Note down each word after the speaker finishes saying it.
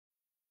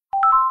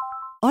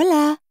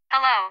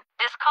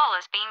call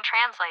is being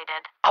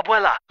translated.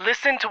 Abuela,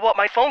 listen to what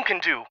my phone can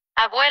do.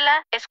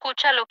 Abuela,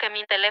 escucha lo que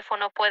mi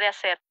teléfono puede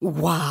hacer.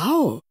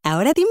 ¡Wow!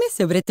 Ahora dime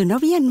sobre tu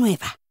novia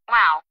nueva.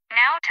 Wow,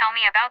 now tell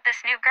me about this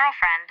new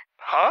girlfriend.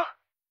 Huh?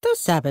 Tú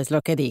sabes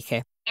lo que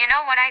dije. You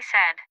know what I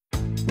said.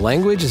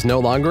 Language is no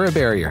longer a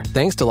barrier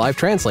thanks to Live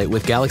Translate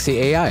with Galaxy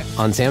AI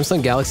on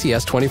Samsung Galaxy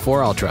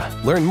S24 Ultra.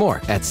 Learn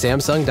more at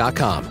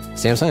Samsung.com.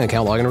 Samsung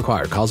account login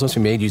required. Calls must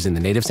be made using the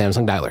native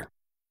Samsung dialer.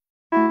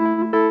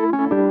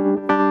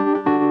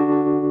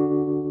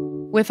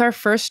 With our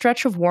first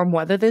stretch of warm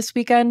weather this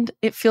weekend,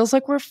 it feels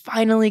like we're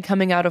finally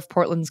coming out of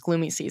Portland's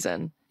gloomy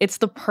season. It's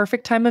the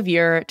perfect time of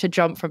year to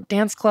jump from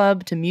dance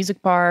club to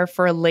music bar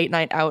for a late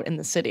night out in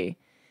the city.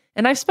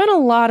 And I've spent a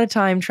lot of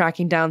time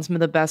tracking down some of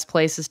the best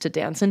places to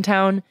dance in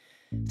town.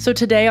 So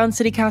today on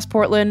CityCast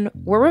Portland,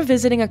 we're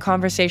revisiting a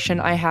conversation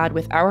I had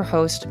with our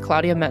host,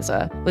 Claudia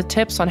Meza, with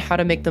tips on how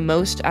to make the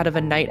most out of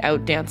a night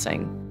out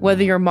dancing.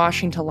 Whether you're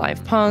moshing to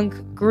live punk,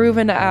 groove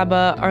into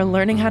ABBA, or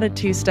learning how to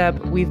two-step,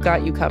 we've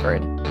got you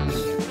covered.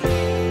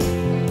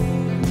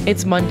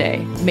 It's Monday,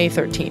 May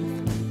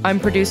 13th. I'm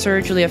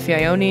producer Julia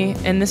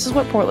Fiaioni, and this is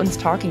what Portland's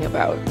talking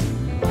about.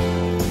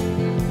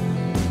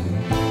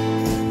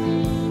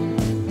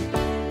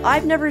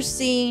 I've never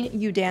seen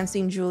you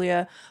dancing,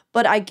 Julia,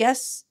 but I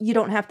guess you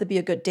don't have to be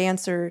a good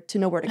dancer to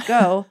know where to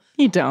go.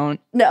 You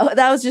don't. No,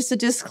 that was just a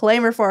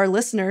disclaimer for our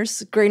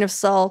listeners, grain of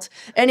salt.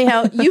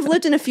 Anyhow, you've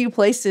lived in a few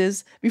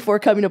places before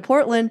coming to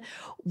Portland.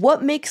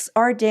 What makes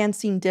our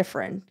dancing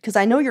different? Because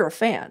I know you're a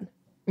fan.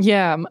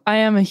 Yeah, I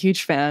am a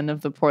huge fan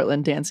of the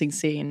Portland dancing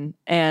scene.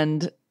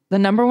 And the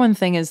number one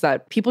thing is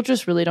that people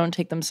just really don't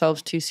take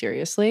themselves too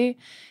seriously.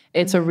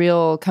 It's a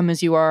real come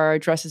as you are,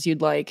 dress as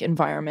you'd like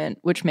environment,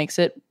 which makes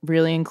it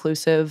really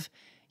inclusive.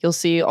 You'll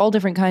see all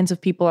different kinds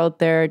of people out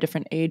there,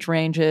 different age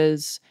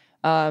ranges.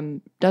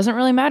 Doesn't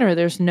really matter.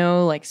 There's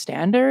no like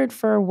standard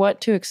for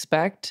what to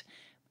expect.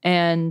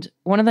 And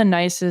one of the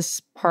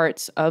nicest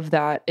parts of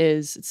that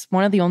is it's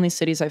one of the only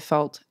cities I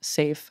felt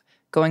safe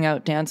going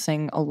out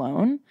dancing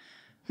alone,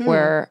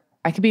 where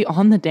I could be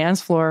on the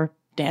dance floor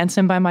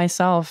dancing by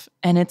myself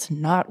and it's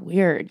not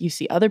weird. You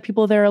see other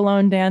people there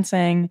alone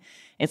dancing.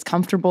 It's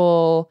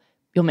comfortable.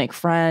 You'll make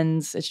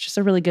friends. It's just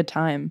a really good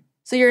time.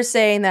 So you're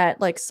saying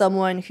that like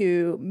someone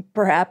who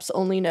perhaps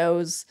only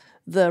knows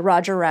the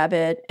Roger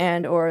Rabbit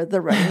and or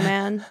the Running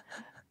Man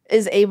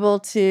is able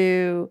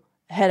to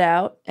head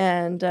out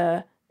and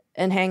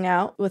hang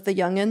out with the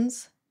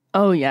youngins?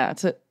 Oh yeah,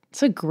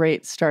 it's a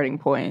great starting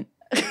point.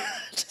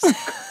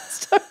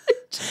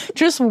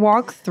 Just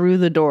walk through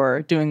the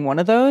door doing one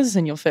of those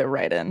and you'll fit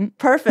right in.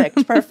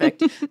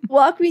 Perfect.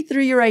 Walk me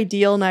through your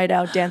ideal night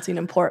out dancing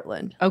in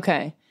Portland.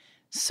 Okay.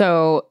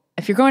 So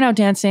if you're going out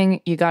dancing,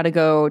 you got to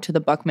go to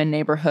the Buckman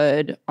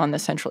neighborhood on the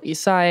Central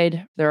East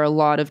Side. There are a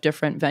lot of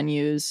different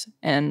venues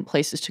and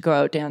places to go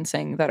out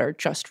dancing that are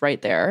just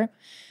right there.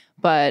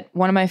 But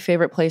one of my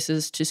favorite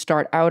places to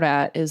start out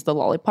at is the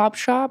Lollipop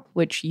Shop,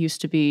 which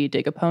used to be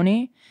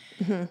Dig-A-Pony.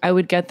 I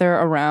would get there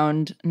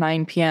around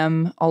 9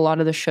 p.m. A lot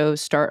of the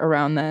shows start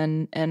around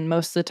then, and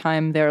most of the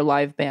time they're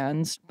live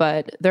bands.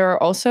 But there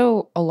are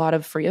also a lot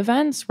of free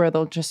events where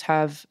they'll just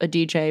have a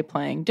DJ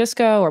playing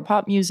disco or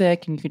pop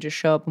music, and you could just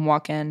show up and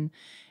walk in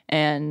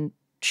and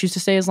choose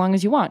to stay as long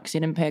as you want because you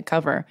didn't pay a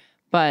cover.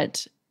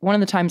 But one of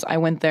the times I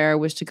went there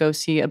was to go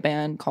see a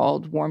band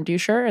called Warm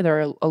Doucher.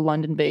 They're a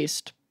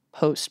London-based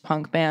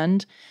post-punk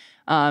band.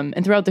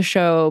 And throughout the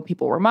show,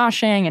 people were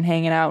moshing and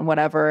hanging out and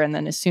whatever. And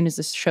then as soon as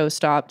the show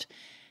stopped,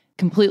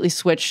 completely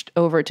switched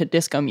over to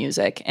disco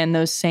music. And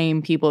those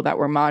same people that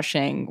were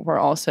moshing were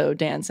also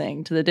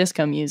dancing to the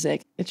disco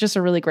music. It's just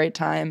a really great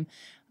time.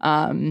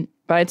 But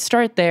I'd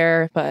start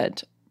there.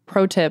 But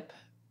pro tip,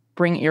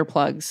 bring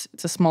earplugs.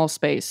 It's a small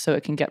space, so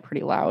it can get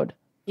pretty loud.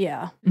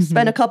 Yeah.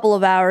 Spend a couple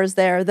of hours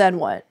there, then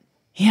what?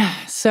 Yeah,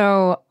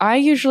 so I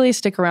usually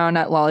stick around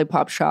at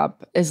Lollipop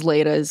Shop as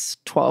late as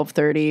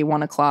 12:30,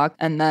 1 o'clock,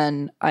 and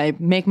then I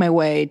make my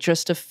way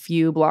just a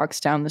few blocks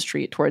down the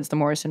street towards the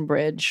Morrison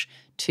Bridge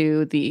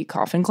to the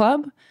Coffin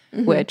Club,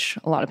 which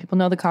a lot of people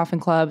know the Coffin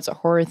Club. It's a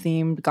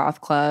horror-themed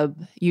goth club,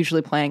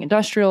 usually playing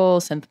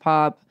industrial, synth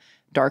pop,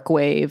 dark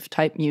wave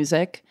type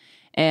music.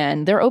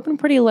 And they're open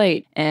pretty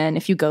late. And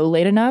if you go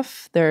late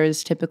enough,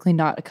 there's typically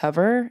not a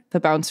cover. The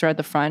bouncer at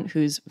the front,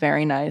 who's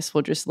very nice,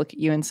 will just look at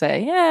you and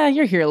say, yeah,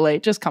 you're here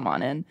late. Just come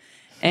on in.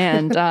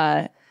 And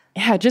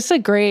yeah, just a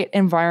great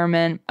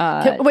environment.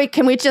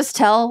 Can we just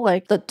tell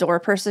like the door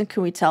person,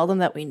 can we tell them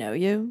that we know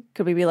you?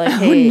 Could we be like,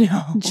 hey,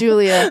 no.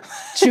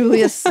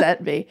 Julia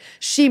sent me.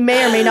 She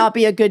may or may not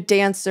be a good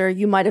dancer.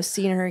 You might have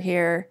seen her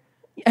here.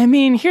 I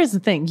mean, here's the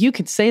thing. You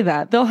could say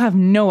that. They'll have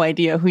no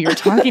idea who you're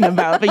talking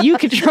about, but you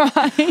could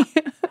try.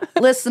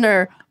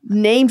 Listener,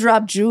 name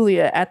drop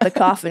Julia at the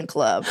Coffin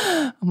Club.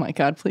 Oh my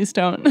God, please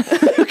don't.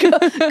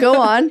 Go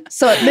on.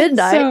 So at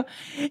midnight.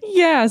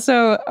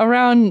 So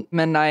around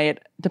midnight,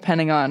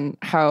 depending on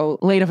how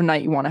late of a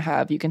night you want to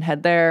have, you can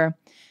head there.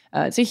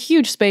 It's a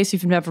huge space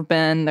if you've never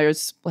been.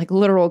 There's like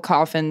literal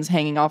coffins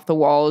hanging off the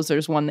walls.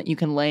 There's one that you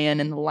can lay in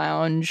the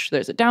lounge.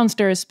 There's a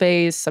downstairs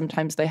space.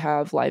 Sometimes they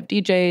have live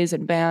DJs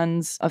and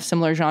bands of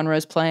similar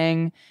genres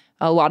playing.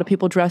 A lot of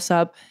people dress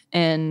up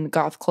in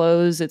goth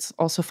clothes. It's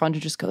also fun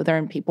to just go there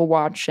and people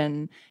watch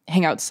and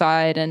hang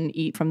outside and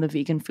eat from the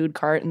vegan food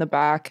cart in the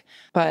back.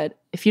 But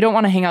if you don't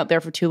want to hang out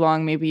there for too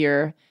long, maybe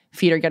your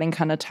feet are getting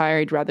kind of tired,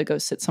 you'd rather go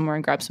sit somewhere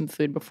and grab some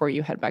food before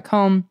you head back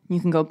home.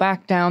 You can go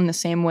back down the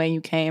same way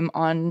you came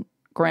on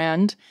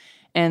Grand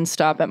and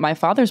stop at my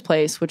father's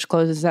place, which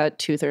closes at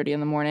 2:30 in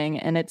the morning.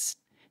 And it's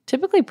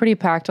typically pretty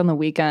packed on the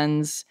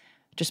weekends.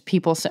 Just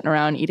people sitting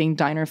around eating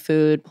diner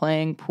food,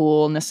 playing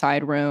pool in the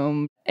side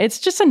room. It's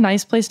just a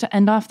nice place to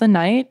end off the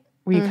night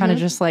where you kind of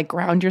just like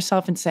ground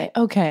yourself and say,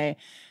 okay,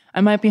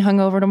 I might be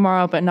hungover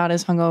tomorrow, but not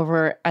as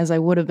hungover as I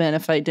would have been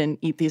if I didn't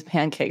eat these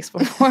pancakes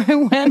before I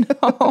went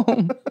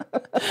home.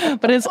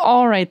 But it's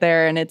all right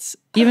there. And it's,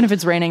 even if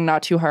it's raining,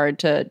 not too hard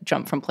to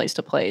jump from place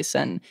to place.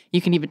 And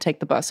you can even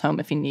take the bus home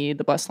if you need.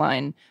 The bus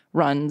line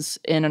runs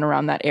in and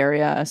around that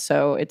area.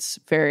 So it's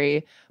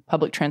very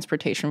public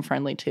transportation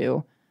friendly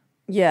too.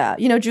 Yeah.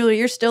 You know, Julia,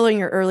 you're still in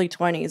your early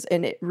 20s,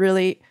 and it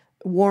really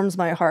warms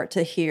my heart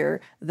to hear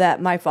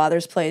that my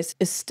father's place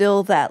is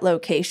still that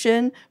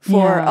location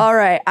for, all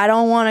right, I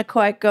don't want to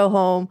quite go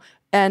home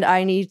and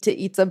I need to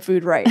eat some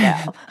food right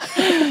now.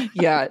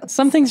 Yeah.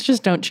 Some things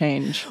just don't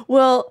change.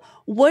 Well,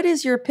 what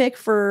is your pick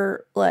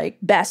for like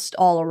best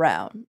all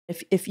around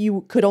if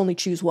you could only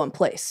choose one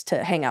place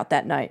to hang out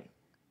that night?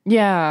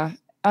 Yeah.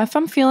 If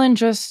I'm feeling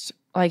just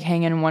like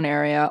hanging in one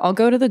area, I'll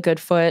go to the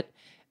Goodfoot.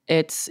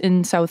 It's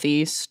in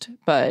Southeast,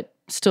 but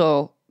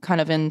still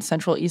kind of in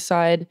Central East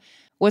Side.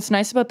 What's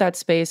nice about that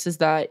space is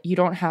that you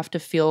don't have to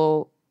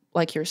feel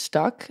like you're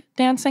stuck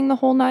dancing the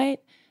whole night.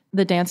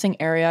 The dancing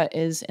area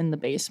is in the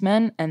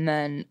basement, and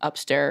then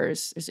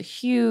upstairs there's a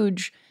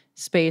huge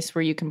space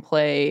where you can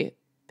play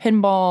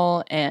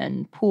pinball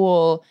and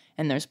pool,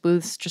 and there's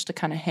booths just to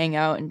kind of hang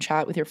out and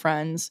chat with your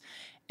friends.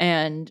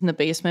 And in the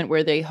basement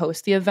where they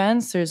host the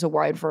events, there's a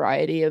wide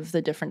variety of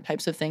the different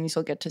types of things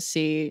you'll get to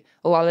see.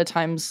 A lot of the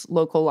times,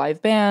 local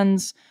live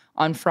bands.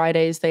 On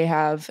Fridays, they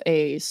have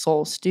a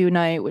soul stew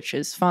night, which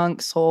is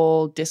funk,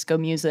 soul, disco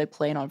music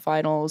playing on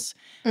vinyls.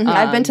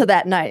 I've been to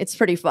that night. It's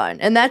pretty fun.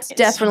 And that's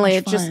definitely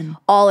so just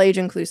all age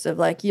inclusive.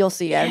 Like you'll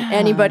see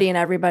anybody and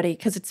everybody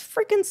because it's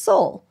freaking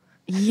soul.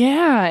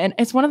 Yeah, and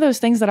it's one of those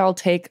things that I'll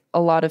take a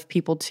lot of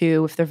people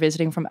to if they're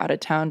visiting from out of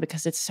town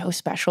because it's so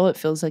special. It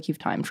feels like you've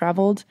time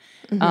traveled.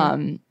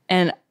 And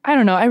I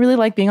don't know, I really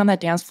like being on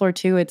that dance floor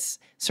too. It's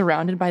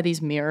surrounded by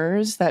these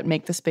mirrors that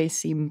make the space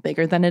seem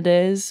bigger than it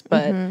is,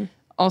 but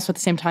also at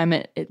the same time,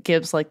 it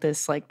gives like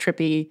this like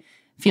trippy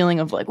feeling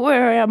of like,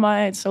 where am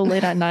I? It's so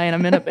late at night.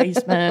 I'm in a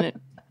basement.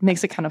 It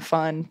makes it kind of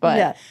fun.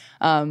 But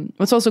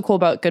what's also cool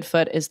about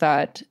Goodfoot is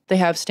that they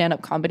have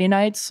stand-up comedy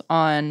nights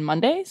on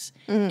Mondays,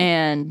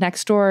 and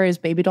next door is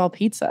Baby Doll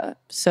Pizza.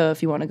 So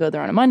if you want to go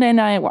there on a Monday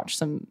night, watch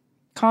some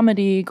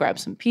comedy, grab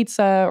some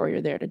pizza, or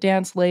you're there to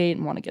dance late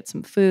and want to get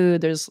some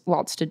food, there's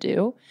lots to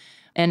do.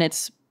 And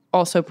it's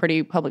also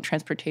pretty public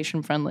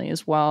transportation friendly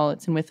as well.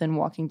 It's within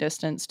walking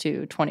distance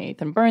to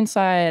 28th and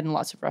Burnside, and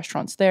lots of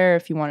restaurants there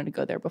if you wanted to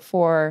go there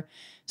before.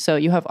 So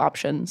you have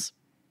options.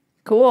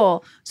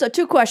 Cool. So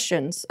 2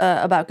 questions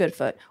about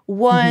Goodfoot.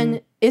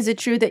 One, is it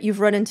true that you've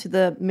run into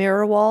the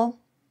mirror wall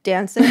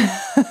dancing?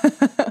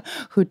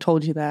 Who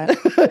told you that?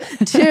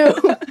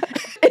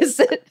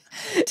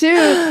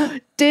 2,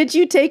 did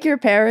you take your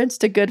parents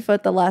to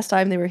Goodfoot the last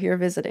time they were here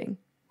visiting?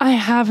 I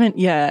haven't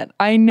yet.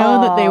 I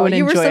know that they would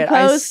you were enjoy it.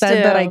 I supposed said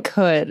to. that I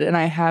could, and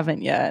I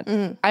haven't yet.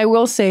 I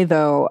will say,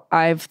 though,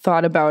 I've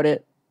thought about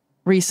it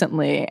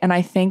recently, and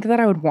I think that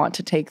I would want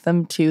to take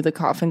them to the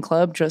Coffin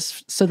Club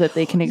just so that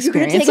they can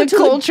experience a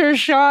culture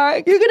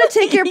shock. You're going to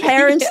take your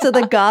parents to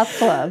the goth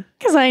club.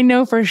 Because I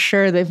know for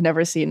sure they've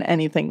never seen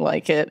anything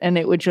like it, and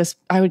it would just,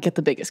 I would get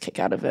the biggest kick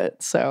out of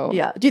it. So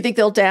yeah. Do you think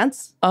they'll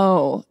dance?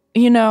 Oh,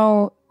 you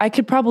know, I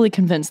could probably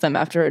convince them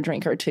after a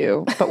drink or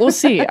two, but we'll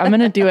see. I'm going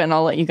to do it, and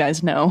I'll let you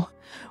guys know.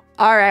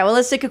 All right, well,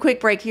 let's take a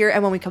quick break here,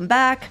 and when we come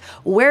back,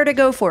 where to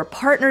go for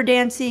partner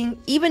dancing,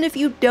 even if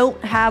you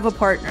don't have a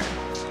partner.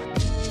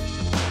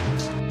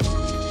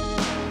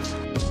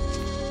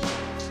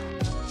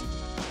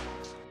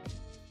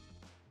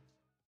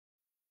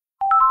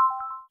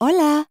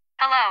 Hola.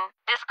 Hello,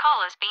 this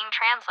call is being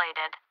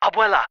translated.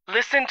 Abuela,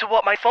 listen to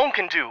what my phone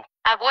can do.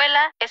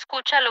 Abuela,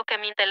 escucha lo que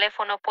mi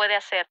teléfono puede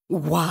hacer.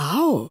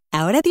 Wow.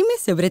 Ahora dime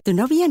sobre tu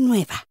novia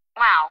nueva.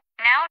 Wow,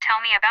 now tell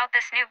me about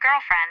this new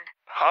girlfriend.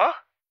 Huh?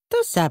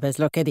 Tú sabes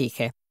lo que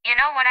dije. You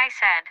know what I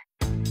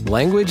said.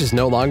 Language is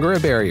no longer a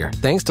barrier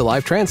thanks to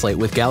Live Translate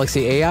with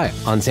Galaxy AI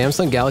on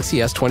Samsung Galaxy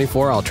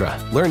S24 Ultra.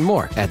 Learn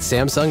more at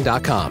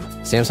Samsung.com.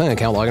 Samsung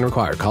account login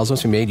required. Calls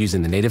must be made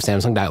using the native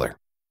Samsung dialer.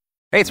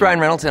 Hey, it's Ryan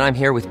Reynolds, and I'm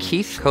here with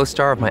Keith,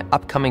 co-star of my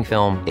upcoming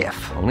film,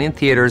 If, only in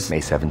theaters May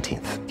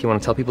 17th. Do you want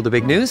to tell people the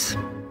big news?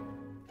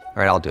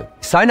 All right, I'll do it.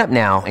 Sign up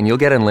now and you'll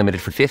get unlimited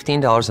for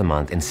 $15 a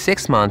month and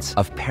 6 months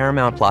of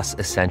Paramount Plus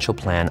Essential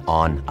Plan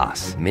on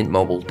us.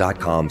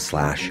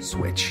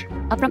 MintMobile.com/switch.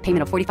 Upfront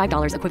payment of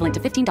 $45 equivalent to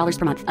 $15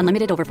 per month.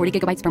 Unlimited over 40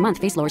 gigabytes per month.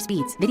 Face lower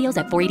speeds. Videos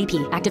at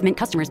 480p. Active Mint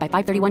customers by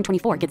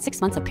 531.24 get 6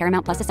 months of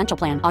Paramount Plus Essential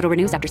Plan. Auto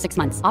renews after 6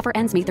 months. Offer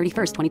ends May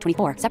 31st,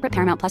 2024. Separate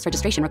Paramount Plus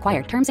registration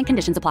required. Terms and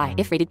conditions apply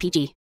if rated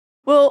PG.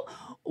 Well,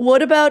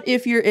 what about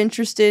if you're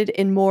interested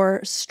in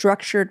more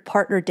structured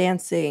partner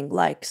dancing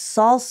like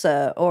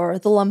salsa or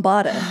the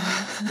lambada?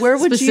 Where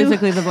would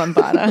Specifically the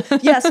lambada.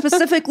 Yeah,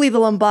 specifically the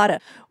lambada.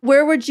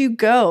 Where would you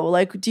go?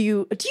 Like, do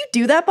you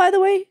do that, by the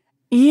way?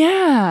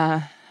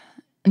 Yeah.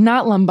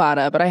 Not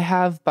lambada, but I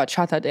have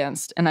bachata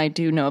danced, and I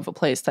do know of a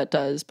place that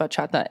does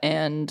bachata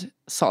and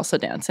salsa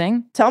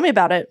dancing. Tell me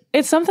about it.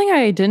 It's something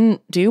I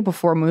didn't do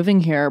before moving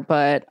here,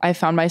 but I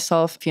found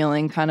myself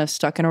feeling kind of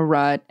stuck in a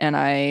rut, and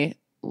I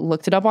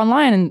looked it up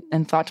online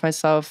and thought to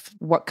myself,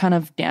 what kind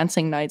of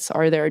dancing nights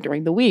are there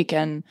during the week?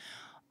 And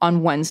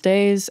on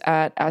Wednesdays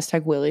at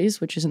Aztec Willie's,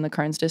 which is in the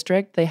Kearns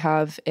district, they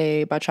have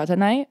a bachata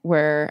night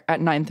where at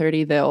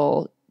 9:30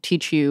 they'll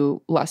teach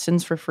you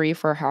lessons for free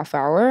for a half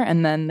hour,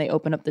 and then they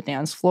open up the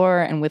dance floor,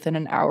 and within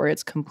an hour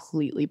it's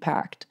completely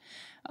packed.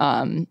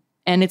 And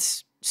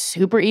it's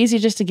super easy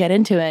just to get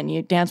into it, and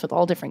you dance with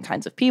all different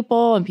kinds of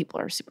people, and people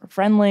are super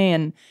friendly,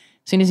 and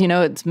as soon as you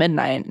know it's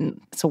midnight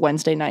and it's a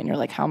Wednesday night and you're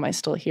like, how am I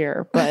still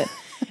here? But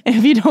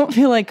if you don't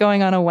feel like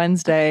going on a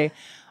Wednesday,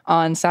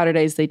 on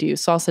Saturdays they do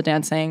salsa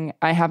dancing.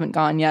 I haven't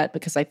gone yet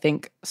because I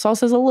think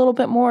salsa is a little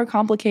bit more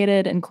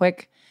complicated and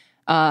quick,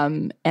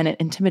 and it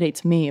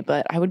intimidates me,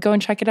 but I would go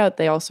and check it out.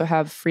 They also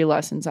have free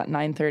lessons at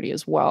 9:30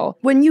 as well.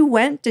 When you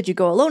went, did you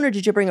go alone or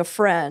did you bring a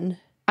friend?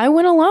 I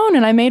went alone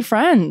and I made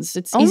friends.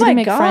 It's easy to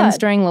make friends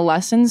during the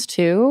lessons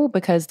too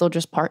because they'll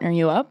just partner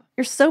you up.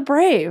 You're so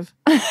brave.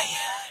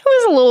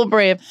 I was a little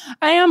brave.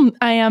 I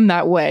am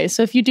that way.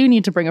 So if you do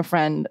need to bring a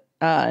friend,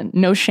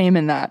 no shame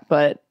in that.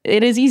 But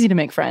it is easy to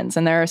make friends.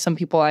 And there are some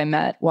people I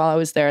met while I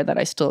was there that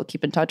I still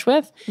keep in touch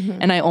with. Mm-hmm.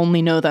 And I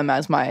only know them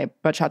as my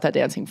bachata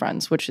dancing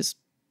friends, which is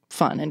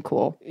fun and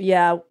cool.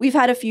 Yeah. We've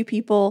had a few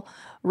people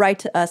write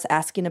to us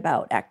asking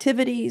about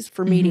activities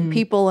for meeting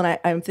people. And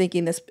I'm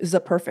thinking this is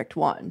a perfect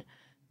one.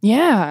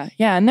 Yeah.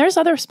 Yeah. And there's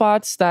other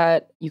spots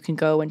that you can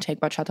go and take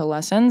bachata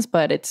lessons,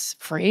 but it's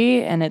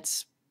free and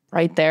it's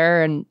right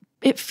there. And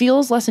it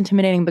feels less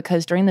intimidating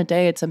because during the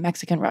day it's a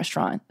Mexican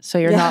restaurant. So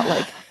you're not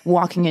like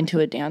walking into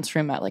a dance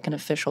room at like an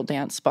official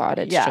dance spot.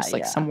 It's just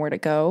like somewhere to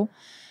go.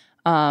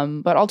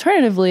 But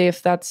alternatively,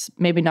 if that's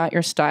maybe not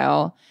your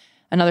style,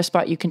 another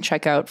spot you can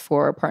check out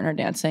for partner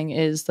dancing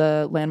is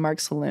the Landmark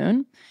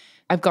Saloon.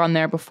 I've gone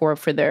there before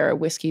for their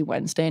Whiskey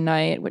Wednesday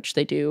night, which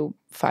they do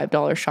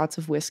 $5 shots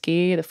of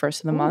whiskey the first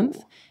of the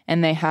month.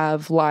 And they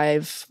have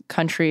live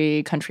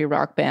country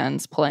rock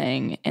bands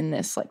playing in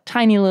this like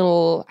tiny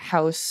little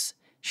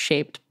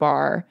house-shaped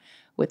bar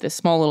with this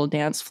small little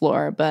dance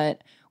floor.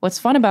 But what's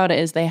fun about it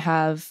is they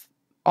have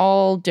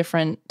all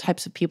different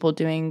types of people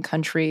doing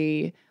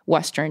country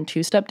Western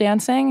two-step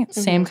dancing.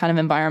 Same kind of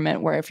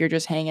environment where if you're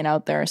just hanging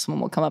out there, someone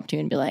will come up to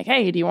you and be like,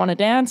 hey, do you want to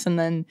dance? And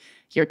then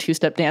you're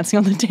two-step dancing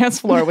on the dance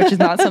floor, which is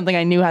not something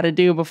I knew how to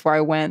do before I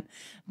went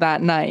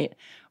that night.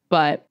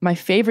 But my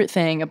favorite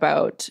thing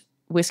about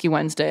Whiskey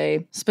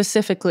Wednesday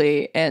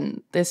specifically,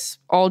 and this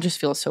all just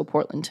feels so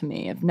Portland to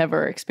me. I've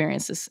never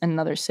experienced this in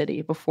another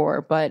city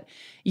before, but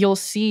you'll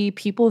see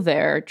people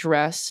there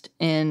dressed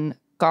in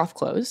goth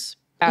clothes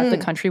at the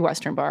country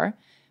Western bar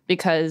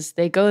because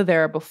they go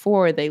there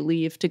before they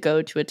leave to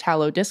go to a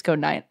Italo disco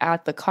night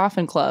at the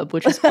Coffin Club,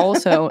 which is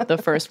also the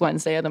first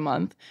Wednesday of the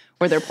month,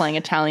 where they're playing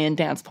Italian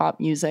dance pop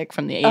music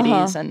from the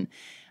 80s and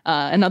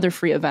another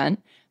free event.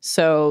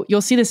 So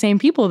you'll see the same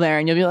people there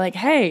and you'll be like,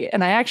 hey,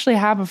 and I actually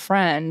have a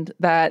friend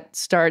that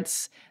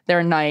starts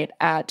their night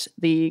at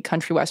the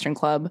Country Western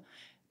Club.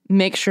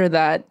 Make sure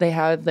that they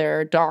have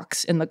their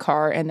Docs in the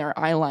car and their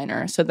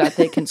eyeliner so that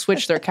they can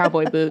switch their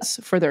cowboy boots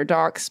for their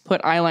Docs, put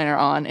eyeliner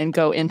on, and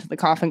go into the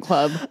Coffin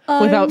Club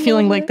without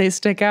feeling like they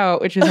stick out,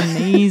 which is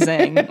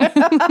amazing.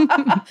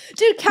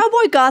 Dude,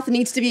 cowboy goth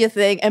needs to be a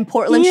thing, and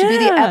Portland should be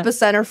the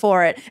epicenter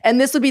for it.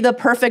 And this would be the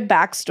perfect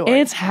backstory.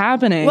 It's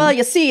happening. Well,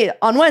 you see,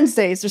 on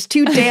Wednesdays, there's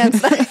 2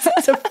 dance nights.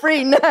 It's a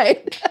free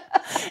night.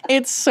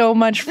 It's so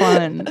much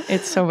fun.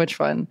 It's so much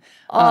fun.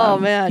 Oh,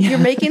 man. You're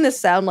making this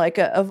sound like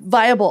a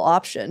viable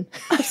option.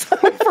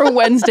 For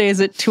Wednesdays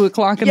at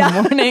 2:00 in the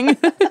morning.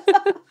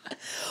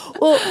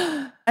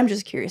 Well, I'm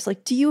just curious.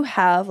 Like, do you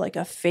have like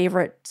a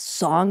favorite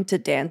song to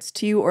dance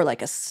to or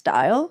like a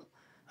style?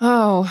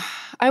 Oh,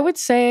 I would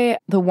say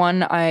the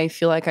one I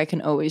feel like I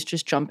can always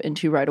just jump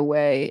into right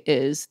away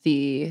is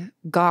the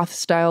goth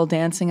style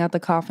dancing at the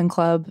Coffin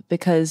Club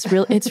because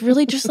it's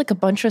really just like a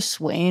bunch of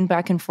swaying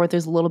back and forth.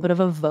 There's a little bit of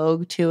a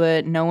vogue to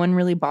it. No one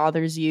really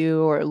bothers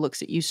you or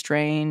looks at you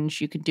strange.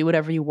 You can do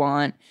whatever you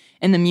want.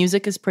 And the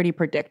music is pretty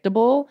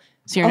predictable,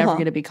 so you're never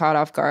going to be caught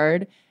off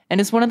guard. And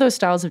it's one of those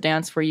styles of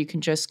dance where you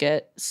can just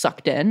get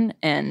sucked in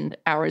and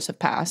hours have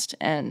passed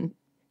and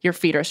your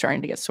feet are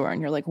starting to get sore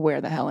and you're like, where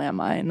the hell am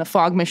I? And the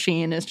fog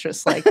machine is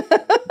just like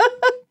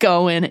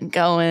going and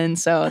going.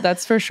 So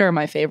that's for sure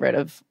my favorite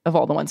of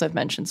all the ones I've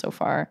mentioned so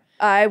far.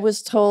 I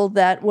was told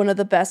that one of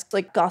the best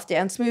like goth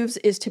dance moves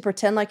is to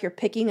pretend like you're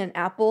picking an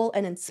apple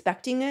and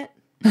inspecting it.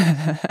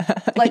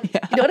 Like,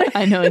 you know what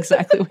I know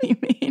exactly what you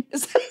mean.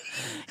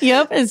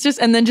 Yep. It's just,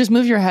 and then just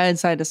move your head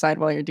side to side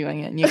while you're doing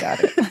it and you got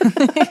it.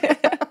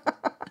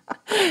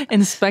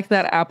 Inspect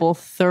that apple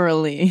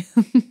thoroughly.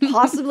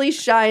 Possibly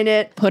shine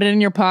it. Put it in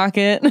your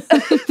pocket.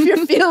 If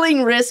you're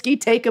feeling risky,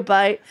 take a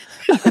bite.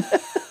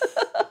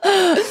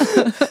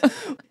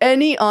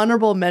 Any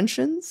honorable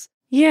mentions?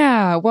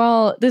 Yeah,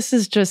 well, this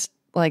is just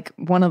like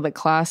one of the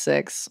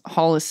classics,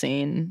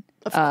 Holocene.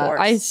 Of course.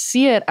 I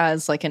see it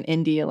as like an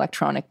indie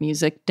electronic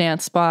music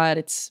dance spot.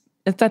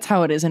 That's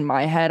how it is in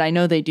my head. I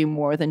know they do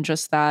more than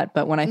just that,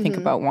 but when I think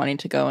about wanting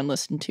to go and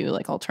listen to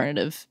like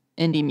alternative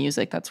indie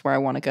music, that's where I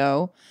want to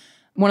go.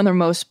 One of their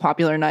most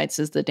popular nights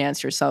is the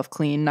Dance Yourself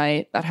Clean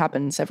night. That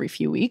happens every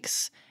few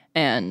weeks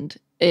and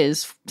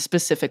is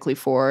specifically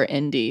for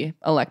indie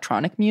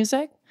electronic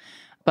music.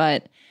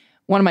 But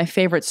one of my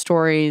favorite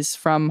stories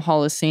from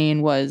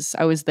Holocene was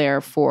I was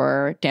there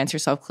for Dance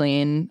Yourself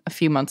Clean a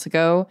few months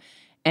ago,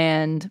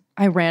 and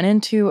I ran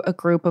into a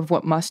group of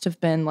what must have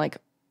been like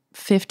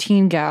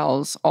 15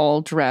 gals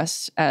all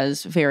dressed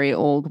as very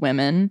old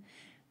women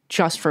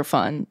just for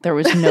fun. There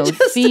was no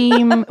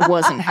theme, it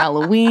wasn't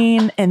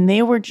Halloween, and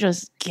they were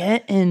just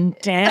getting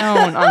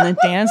down on the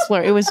dance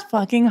floor. It was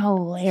fucking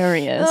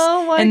hilarious.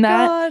 Oh my and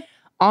that God.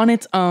 on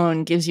its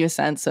own gives you a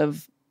sense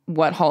of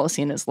what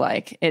Holocene is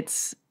like.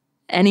 It's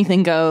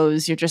anything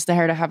goes. You're just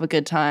there to have a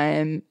good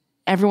time.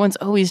 Everyone's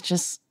always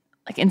just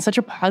like in such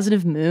a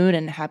positive mood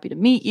and happy to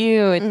meet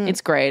you.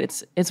 It's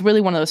great. It's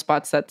really one of those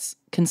spots that's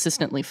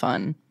consistently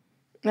fun.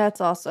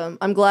 That's awesome.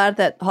 I'm glad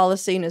that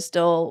Holocene is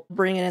still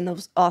bringing in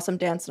those awesome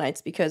dance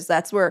nights because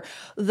that's where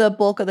the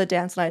bulk of the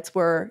dance nights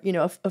were, you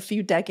know, a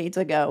few decades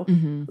ago.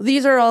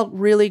 These are all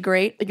really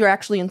great. You're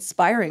actually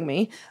inspiring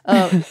me.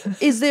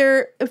 Is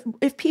there,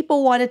 if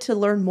people wanted to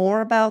learn more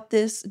about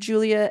this,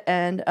 Julia,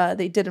 and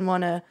they didn't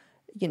want to,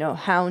 you know,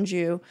 hound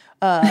you,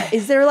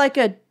 is there like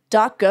a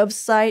 .gov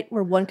site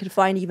where one could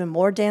find even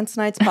more dance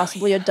nights,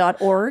 possibly a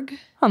 .org?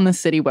 On the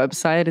city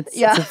website, it's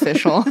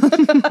official.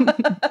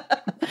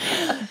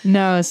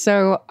 No,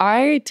 so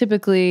I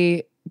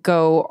typically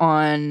go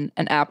on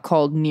an app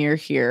called Near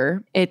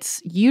Here.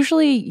 It's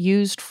usually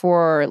used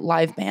for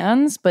live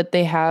bands, but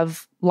they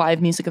have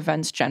live music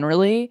events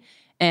generally,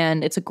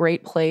 and it's a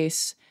great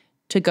place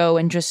to go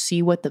and just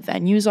see what the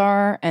venues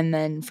are, and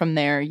then from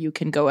there you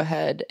can go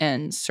ahead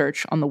and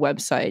search on the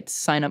website,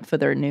 sign up for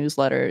their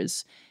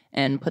newsletters,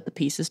 and put the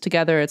pieces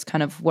together. It's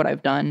kind of what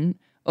I've done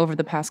over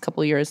the past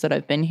couple of years that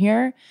I've been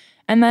here.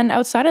 And then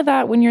outside of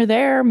that, when you're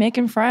there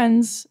making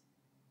friends,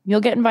 you'll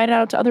get invited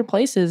out to other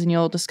places and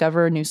you'll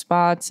discover new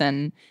spots,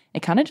 and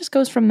it kind of just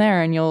goes from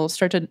there, and you'll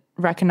start to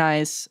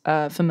recognize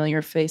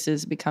familiar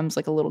faces. It becomes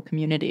like a little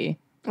community.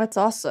 That's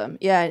awesome.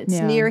 Yeah, it's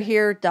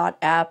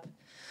nearhere.app.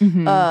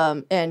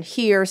 And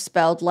here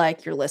spelled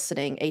like you're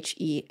listening,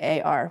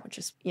 HEAR, which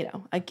is, you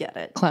know, I get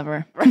it.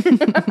 Clever.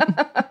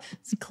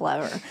 It's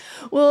clever.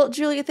 Well,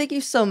 Julia, thank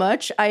you so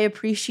much. I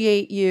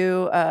appreciate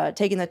you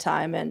taking the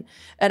time. And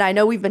I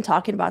know we've been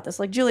talking about this.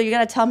 Like, Julia, you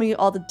got to tell me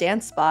all the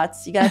dance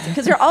spots. You got to,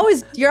 because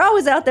you're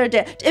always out there.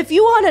 If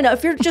you want to know,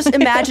 if you're just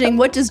imagining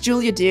what does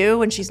Julia do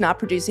when she's not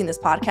producing this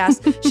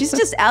podcast, she's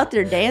just out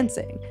there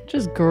dancing.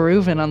 Just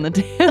grooving on the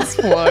dance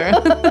floor.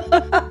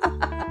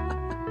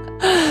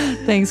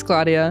 Thanks,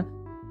 Claudia.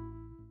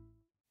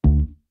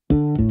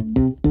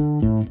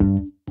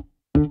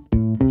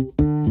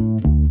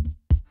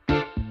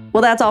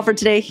 Well, that's all for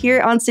today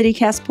here on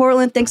CityCast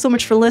Portland. Thanks so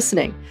much for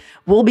listening.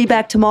 We'll be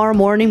back tomorrow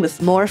morning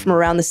with more from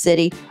around the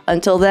city.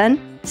 Until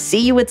then, see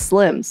you at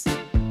Slim's.